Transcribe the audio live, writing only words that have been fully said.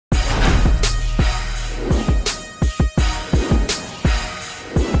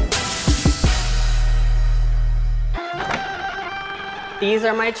These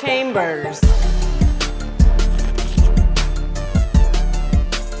are my chambers.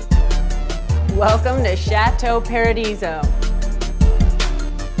 Welcome to Chateau Paradiso.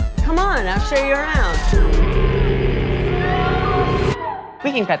 Come on, I'll show you around.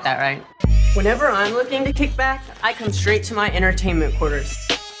 We can cut that, right? Whenever I'm looking to kick back, I come straight to my entertainment quarters.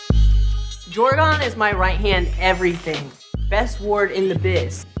 Jorgon is my right-hand everything. Best ward in the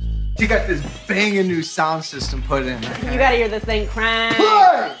biz. You got this banging new sound system put in. You gotta hear this thing crank.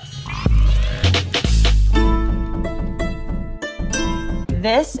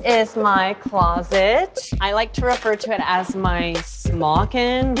 This is my closet. I like to refer to it as my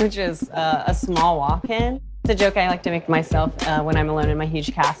small-kin, which is a small walk-in. It's a joke I like to make myself when I'm alone in my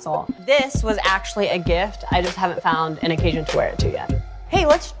huge castle. This was actually a gift. I just haven't found an occasion to wear it to yet. Hey,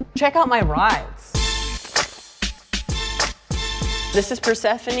 let's check out my rides. This is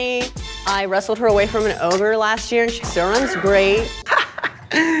Persephone. I wrestled her away from an ogre last year and she still runs great.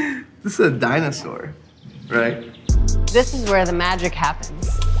 This is a dinosaur, right? This is where the magic happens.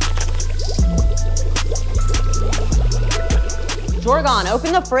 Jorgon,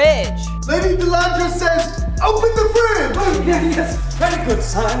 open the fridge. Lady Dilandra says, open the fridge! Oh, yeah, yes. Very good,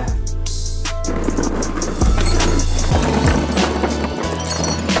 sire.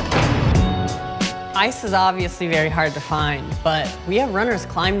 Ice is obviously very hard to find, but we have runners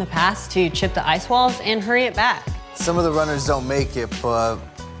climb the pass to chip the ice walls and hurry it back. Some of the runners don't make it, but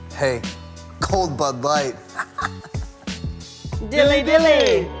hey, cold Bud Light. Dilly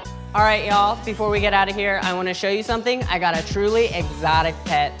dilly! All right, y'all, before we get out of here, I want to show you something. I got a truly exotic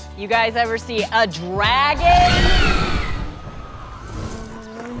pet. You guys ever see a dragon?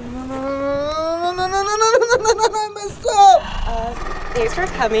 I messed up! Thanks for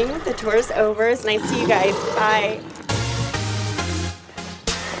coming. The tour's over. It's nice to see you guys. Bye.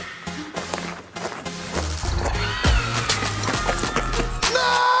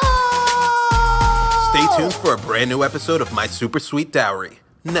 Stay tuned for a brand new episode of My Super Sweet Dowry.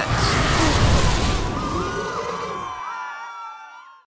 Next.